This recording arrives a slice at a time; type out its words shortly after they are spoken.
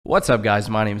What's up, guys?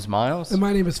 My name is Miles. And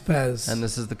my name is Fez. And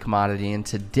this is The Commodity. And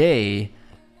today,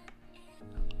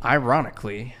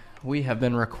 ironically, we have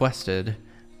been requested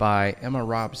by Emma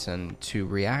Robson to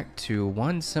react to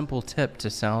one simple tip to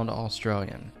sound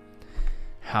Australian.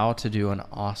 How to do an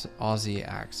Aussie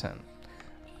accent.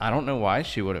 I don't know why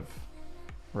she would have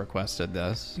requested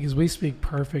this. Because we speak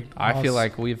perfect I feel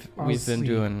like we've been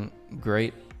doing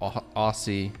great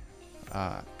Aussie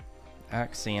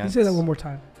accents. Can you say that one more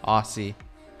time? Aussie.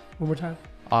 One more time?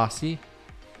 Aussie.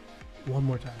 One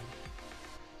more time.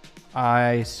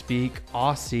 I speak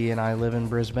Aussie and I live in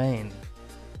Brisbane.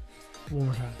 One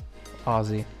more time.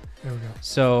 Aussie. There we go.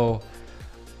 So,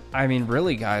 I mean,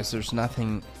 really, guys, there's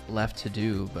nothing left to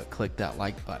do but click that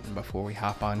like button before we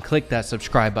hop on. Click that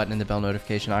subscribe button and the bell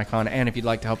notification icon. And if you'd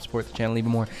like to help support the channel even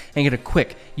more and get a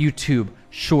quick YouTube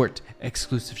short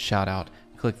exclusive shout out,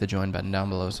 click the join button down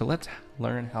below. So let's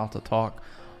learn how to talk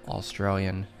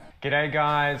Australian. G'day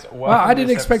guys, welcome wow, I didn't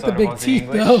to this expect the episode big of Aussie teeth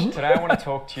English. though. Today I want to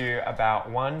talk to you about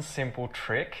one simple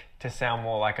trick to sound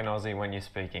more like an Aussie when you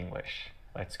speak English.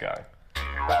 Let's go.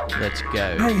 Let's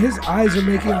go. Hey, his eyes are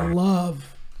making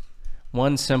love.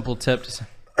 One simple tip to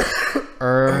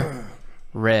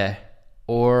re,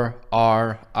 or,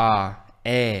 r,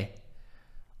 a,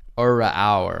 or,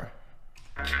 hour.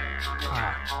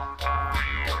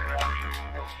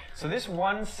 So this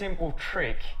one simple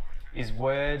trick is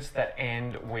words that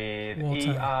end with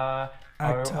er,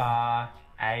 or, ar,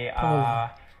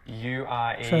 ure,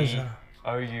 Treasure.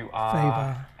 our,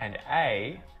 Favor. and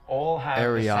a all have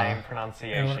Area. the same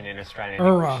pronunciation in Australian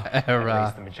Era. English, at Era.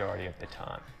 least the majority of the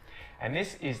time. And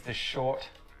this is the short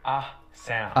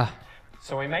sound.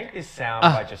 So we make this sound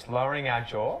by just lowering our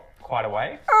jaw quite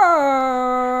away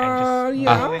and just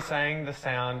yeah. really saying the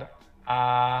sound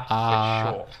but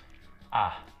short.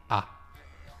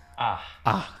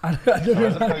 I don't So know.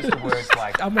 as opposed to words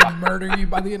like I'm going to murder you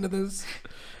by the end of this.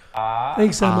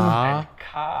 Thanks, Emma. and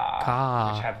car,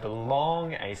 Car. which have the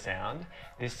long A sound,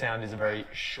 this sound is a very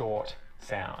short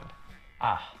sound.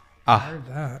 I heard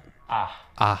that.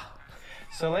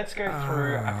 So let's go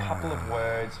through a couple of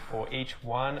words for each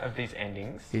one of these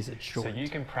endings. Is it short? So you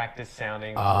can practice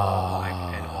sounding more like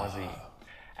an Aussie.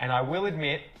 And I will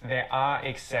admit there are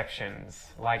exceptions.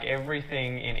 Like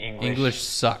everything in English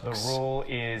sucks. the rule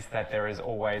is that there is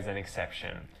always an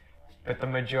exception. But the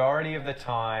majority of the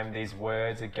time, these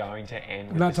words are going to end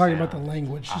with I'm not the talking about sound the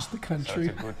language, just the So country.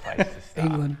 it's a good place to start.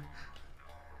 England.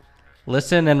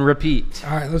 Listen and repeat.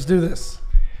 All right, let's do this.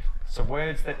 So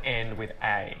words that end with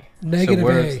A. Negative So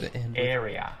words A. that end with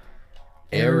Area.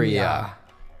 area.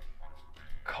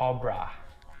 Cobra.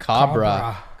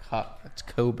 Cobra. It's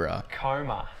cobra.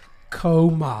 Coma.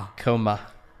 Coma. Coma.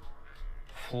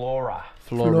 Flora.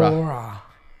 Flora. Flora.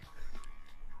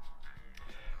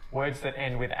 Words that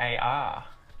end with AR.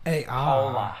 A-R.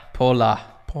 Polar. Pola.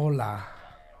 Pola.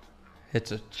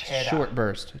 It's a Cheddar. short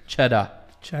burst. Cheddar.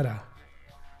 Cheddar.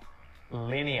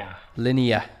 Linear.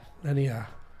 Linear. Linear.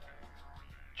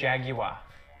 Jaguar.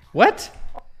 What?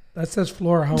 That says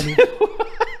Flora, homie.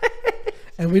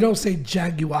 And we don't say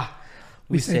Jaguar.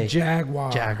 We say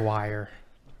Jaguar. Jaguar.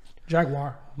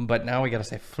 Jaguar. But now we gotta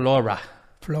say Flora.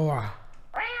 Flora.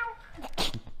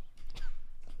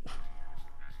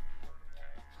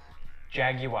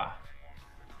 Jaguar.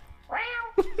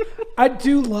 I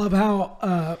do love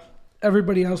how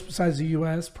everybody else besides the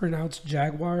U.S. pronounce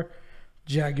Jaguar,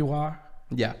 Jaguar,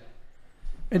 Yeah.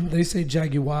 and they say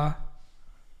Jaguar.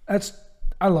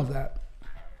 I love that.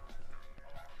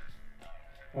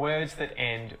 Words that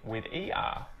end with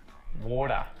ER.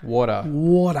 Water. Water.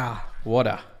 Water,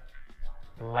 Water.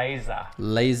 Laser.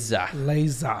 Laser.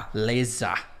 laser,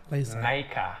 Laser. laser.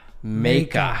 Maker.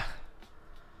 Maker.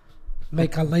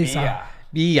 Make a laser. Beer.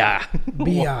 Yeah.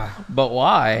 Beer. But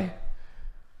why?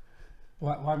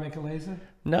 Why make a laser?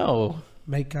 No.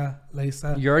 Make a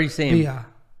laser. You're already saying Beer.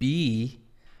 B.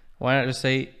 Why not just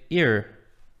say ear?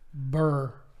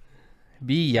 Burr.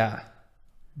 Beer.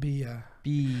 Beer.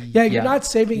 Beer. Yeah, you're not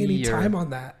saving any Beer. time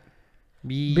on that.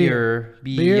 Beer.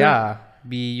 Beer.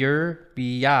 Beer.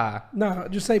 Beer. No,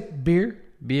 just say beer.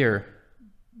 Beer.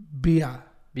 Beer.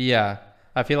 Beer.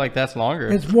 I feel like that's longer.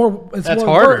 It's more. It's That's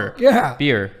more harder. work. Yeah.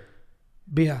 Beer.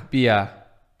 Beer. Beer.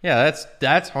 Yeah,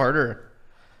 that's harder.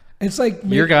 It's like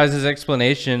Your guys'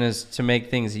 explanation is to make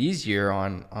things easier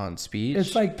on speech.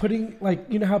 It's like putting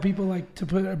you know how people like to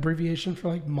put abbreviation for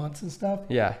like months and stuff.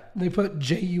 Yeah. They put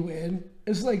JUN.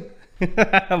 It's like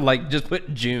like just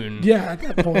put June. yeah, at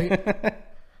that point.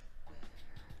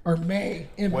 Or May.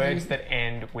 M-A. Words that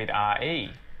end with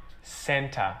RE.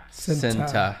 Center.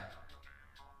 Center.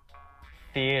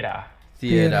 Theatre.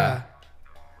 Theater.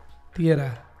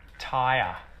 Theater.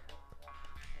 Tire.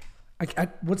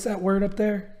 What's that word up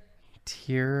there?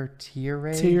 Tiare.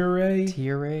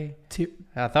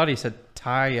 I thought he said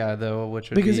Taya though, which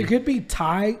would because be, it could be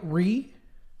Tyree.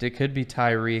 it could be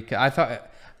Tyreek.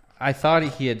 I thought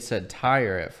he had said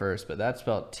tire at first, but that's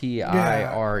spelled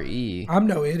Tire. I'm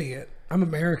no idiot. I'm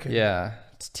American. Yeah,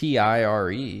 it's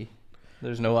Tire.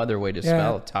 There's no other way to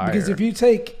spell tire. Because if you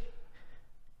take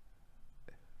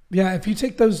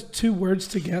those two words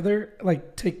together,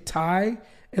 like take tie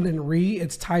and then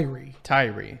it's Tyree.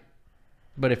 Tyree.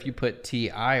 But if you put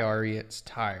Tire, it's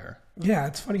tire. Yeah,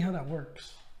 it's funny how that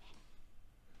works.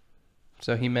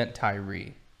 So he meant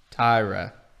Tyree.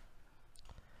 Tyra.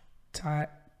 Taya.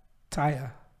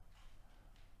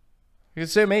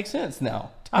 So it makes sense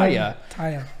now. Taya.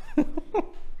 Taya.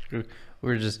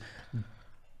 We're just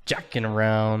jacking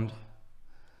around.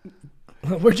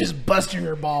 We're just busting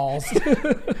your balls.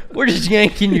 We're just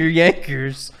yanking your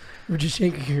yankers. We're just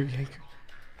yanking your yankers.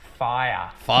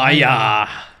 Fire. Fire.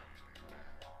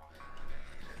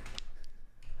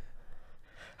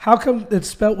 How come it's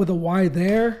spelled with a Y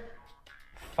there,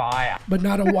 Fire. but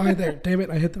not a Y there? Damn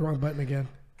it, I hit the wrong button again.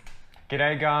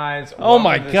 G'day guys. Oh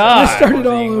my Welcome to God. I started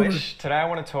all English. Today I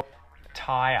want to talk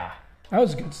tire. That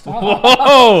was a good stuff.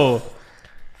 Whoa.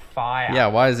 Fire. Yeah,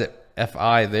 why is it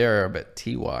F-I there, but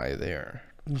T-Y there?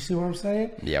 You see what I'm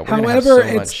saying? Yeah, we're gonna have However,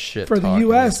 so much it's shit for the talk in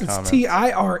U.S. these It's comments.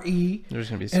 T-I-R-E There's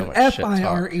going to be so and much shit talk.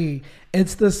 F-I-R-E.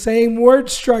 It's the same word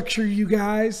structure, you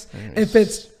guys. If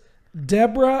it's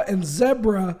Deborah and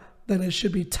zebra, then it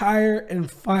should be tire and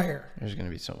fire. There's going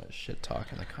to be so much shit talk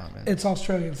in the comments. It's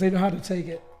Australians. They know how to take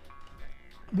it.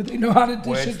 But they know how to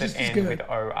do Words shit that just as end good. with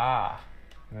O-R.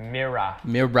 Mirror.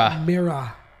 Mirror.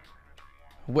 Mirror.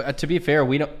 To be fair,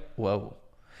 we don't... Whoa.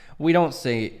 We don't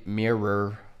say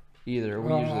mirror either.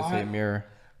 We usually say mirror.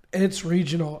 It's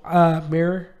regional.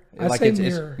 Mirror. I Like say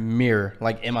mirror. It's mirror.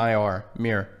 Like M-I-R.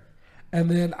 Mirror. And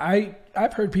then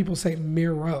I've heard people say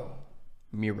miro.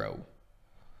 Miro.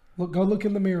 Go look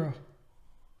in the mirror.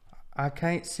 I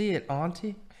can't see it,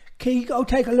 auntie. Can you go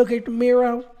take a look at the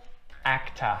mirror?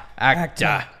 Actor.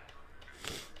 Actor.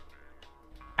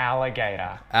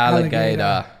 Alligator.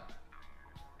 Alligator.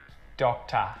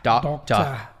 Doctor. Doctor.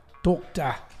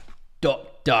 Doctor.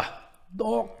 Doctor.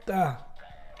 Doctor.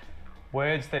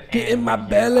 Words that Get end in my with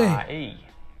belly. U-R-E.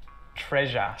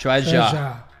 Treasure.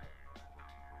 Treasure.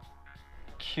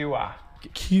 Cure.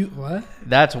 Cute. What?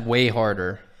 That's way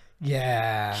harder.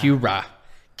 Yeah. Cura.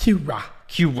 Cura.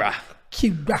 Cura.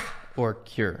 Cura. Or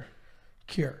cure.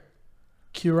 Cure.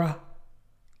 Cura.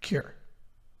 Cure.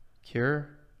 Cure.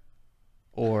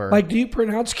 Or... Like, do you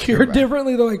pronounce cure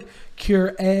differently? They're like,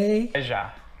 cure a.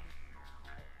 Treasure.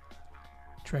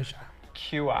 Treasure.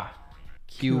 Cure.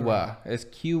 Cua. It's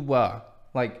Cua.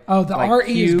 Like... Oh, the like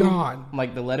R-E is Q, gone.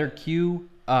 Like the letter Q.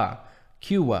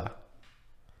 Cua.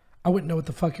 I wouldn't know what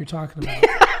the fuck you're talking about.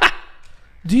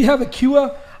 Do you have a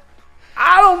Cua?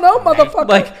 I don't know,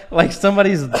 motherfucker. Like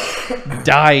somebody's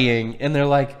dying and they're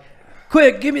like,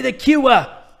 quick, give me the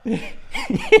Cua.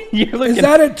 You're looking, Is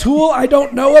that a tool I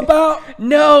don't know about?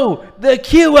 no, the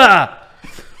Cua.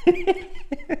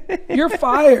 You're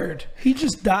fired. He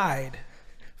just died.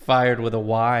 Fired with a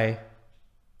Y.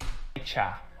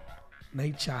 Nature.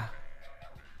 Nature.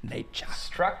 Nature.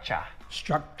 Structure.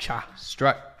 Structure.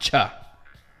 Structure.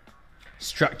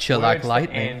 Structure like Words that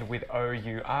lightning. end with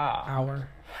O-U-R. Hour.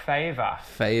 Favor.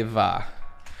 Favor.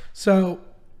 So,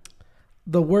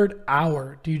 the word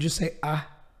hour, do you just say ah?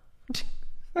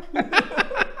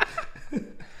 That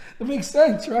makes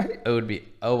sense, right? It would be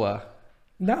Oa.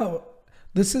 No.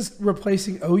 This is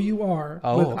replacing O-U-R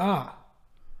with ah.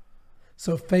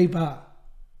 So, favor.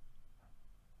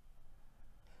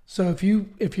 So, if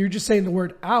you're just saying the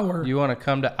word hour, You want to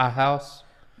come to our house?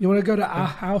 you want to go to our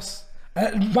house?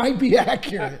 It might be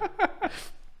accurate.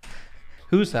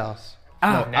 Whose house?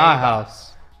 Ah. No, our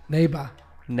house. Neighbor.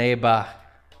 Neighbor.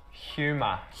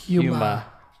 Humor. Humor.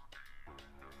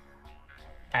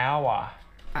 Hour.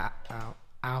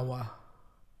 Hour.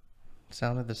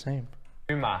 Sounded the same.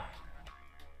 Humor.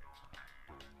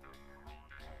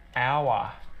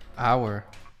 Hour. Hour.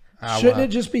 Shouldn't it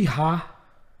just be ha?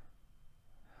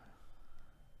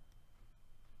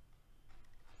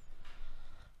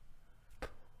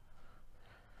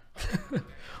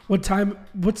 What time?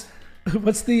 What's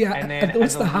the? And then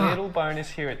what's as the a ha? little bonus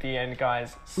here at the end,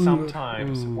 guys,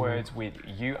 sometimes words with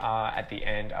UR at the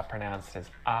end are pronounced as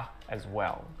as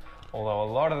well. Although a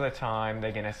lot of the time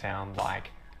they're going to sound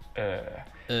like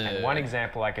And one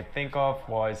example I could think of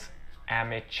was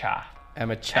amateur.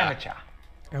 Amateur. Amateur.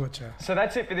 Amateur. So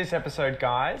that's it for this episode,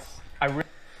 guys. I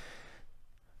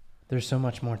There's so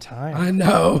much more time. I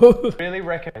know. really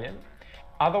recommend it.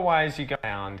 Otherwise, you go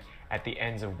around at the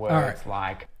ends of words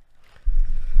like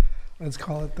Let's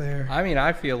call it there. I mean,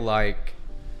 I feel like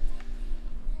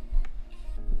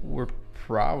we're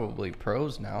probably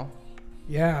pros now.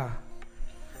 Yeah.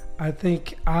 I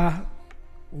think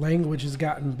language has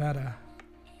gotten better.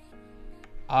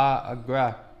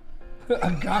 Agree.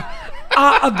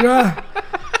 Agree.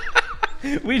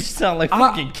 We just sound like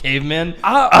fucking cavemen.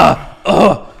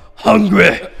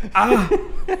 Hungry.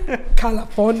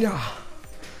 California.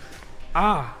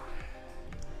 I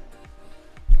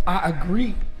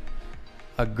agree.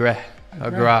 Agree.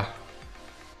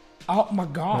 Oh my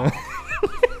God.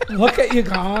 Look at you,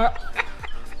 God.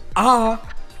 I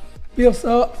feel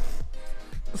so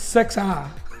sexy.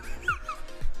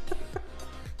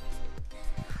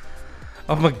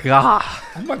 Oh my God.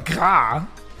 Oh my God.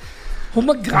 Oh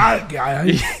my God,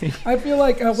 guys. I feel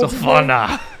like So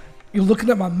fun. you're looking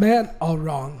at my man all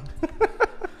wrong.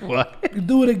 What? You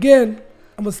do it again,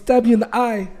 I'm gonna stab you in the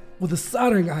eye with a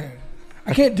soldering iron.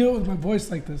 I can't do it with my voice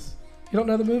like this. You don't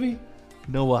know the movie?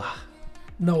 Noah.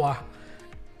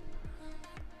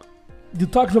 You're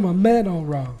talking to my man all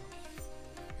wrong.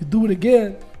 You do it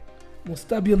again, I'm gonna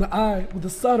stab you in the eye with a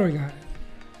soldering iron.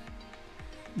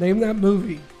 Name that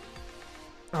movie.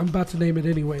 I'm about to name it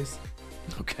anyways.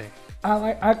 Okay.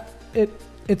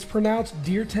 It's pronounced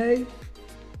Dirte.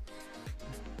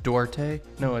 Dorte?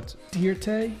 No, it's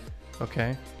Dirte.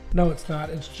 okay. No, it's not.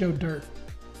 It's Joe Dirt.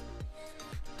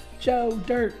 Joe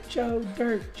Dirt.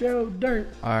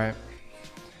 All right.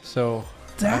 So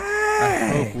Dang.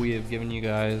 I hope we have given you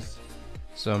guys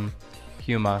some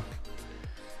humor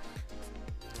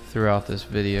throughout this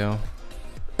video.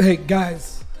 Hey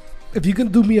guys, if you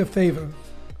can do me a favor,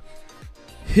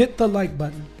 hit the like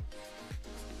button.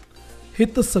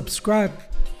 Hit the subscribe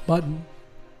button.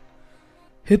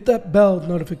 Hit that bell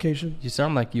notification. You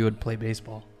sound like you would play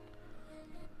baseball.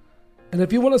 And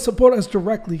if you want to support us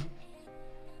directly,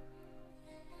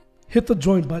 hit the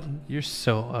join button. You're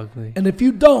so ugly. And if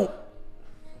you don't,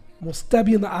 we'll stab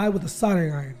you in the eye with a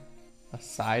soldering iron. A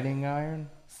siding iron?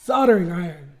 Soldering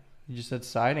iron. You just said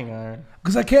siding iron.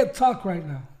 Because I can't talk right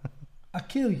now. I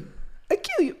kill you.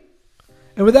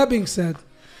 And with that being said,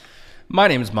 My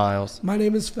name is Miles. my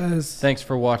name is Fez. Thanks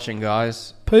for watching,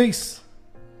 guys. Peace.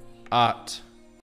 At